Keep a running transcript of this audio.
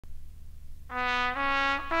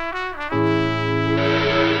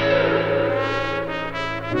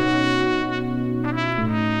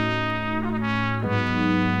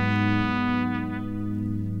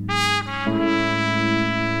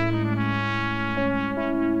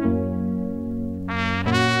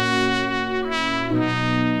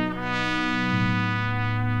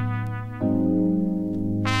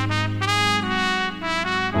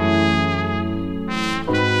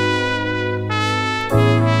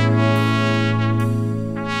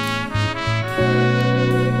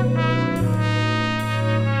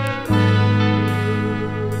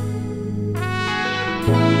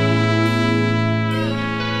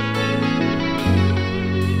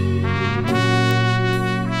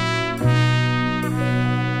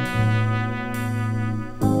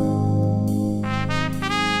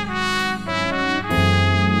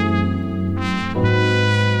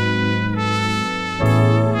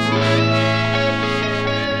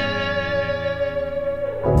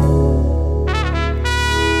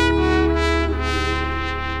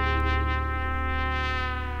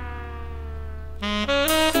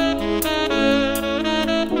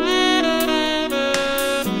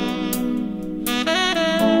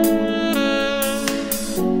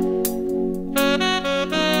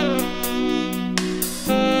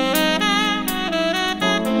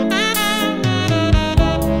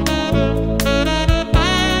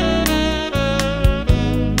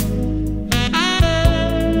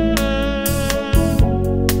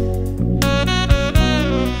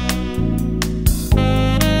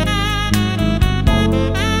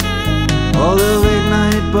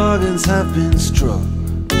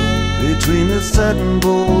between the satin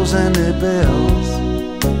bowls and their bells.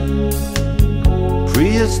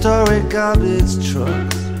 Prehistoric garbage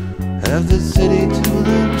trucks have the city to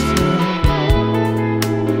themselves.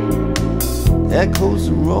 Echoes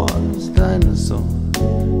and roars, dinosaurs,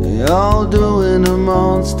 they all doing a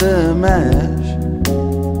monster mash.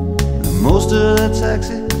 And most of the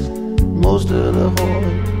taxis, most of the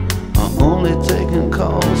whores are only taking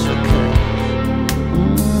calls for cash.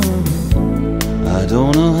 I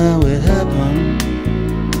don't know how it happened,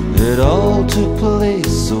 it all took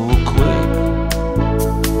place so quick.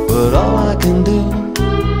 But all I can do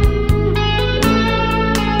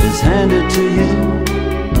is hand it to you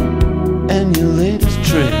and your latest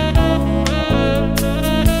trick.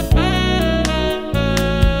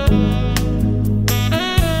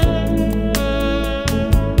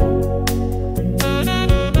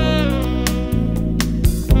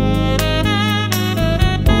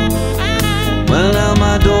 Well, now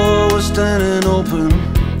my door was standing open,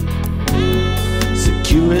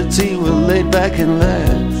 security were laid back and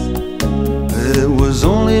lax. It was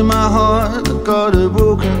only my heart that got it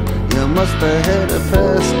broken. You must have had a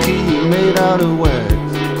pass key made out of wax.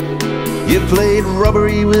 You played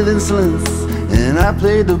robbery with insolence, and I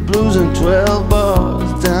played the blues in 12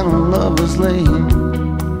 bars down on Lover's Lane.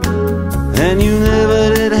 And you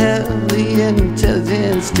never did have the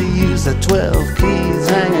intelligence to use the 12 keys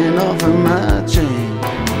hanging off of my chain.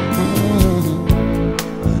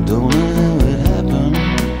 I don't know how it happened,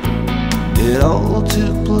 it all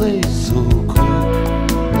took place so quick.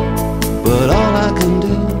 But all I can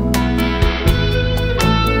do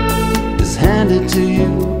is hand it to you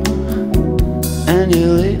and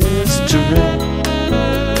your latest trick.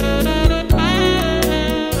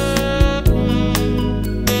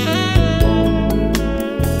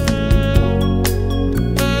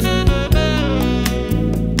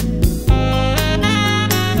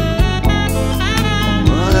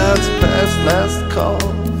 Last call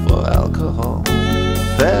for alcohol,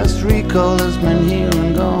 fast recall has been here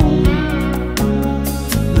and gone.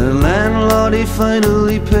 The landlord, he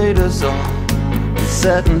finally paid us all. The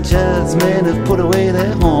satin chairs men have put away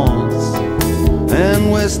their horns,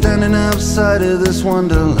 and we're standing outside of this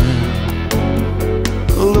wonderland,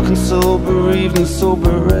 looking so bereaved and so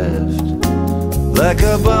bereft, like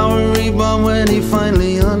a Bowery bum when he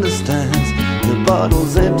finally understands the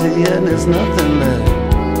bottle's empty and there's nothing left.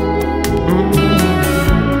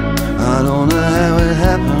 I don't know how it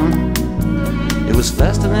happened, it was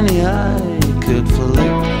faster than the eye could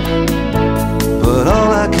flick. But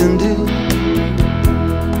all I can do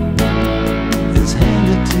is hand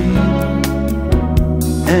it to you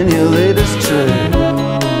and your latest trick.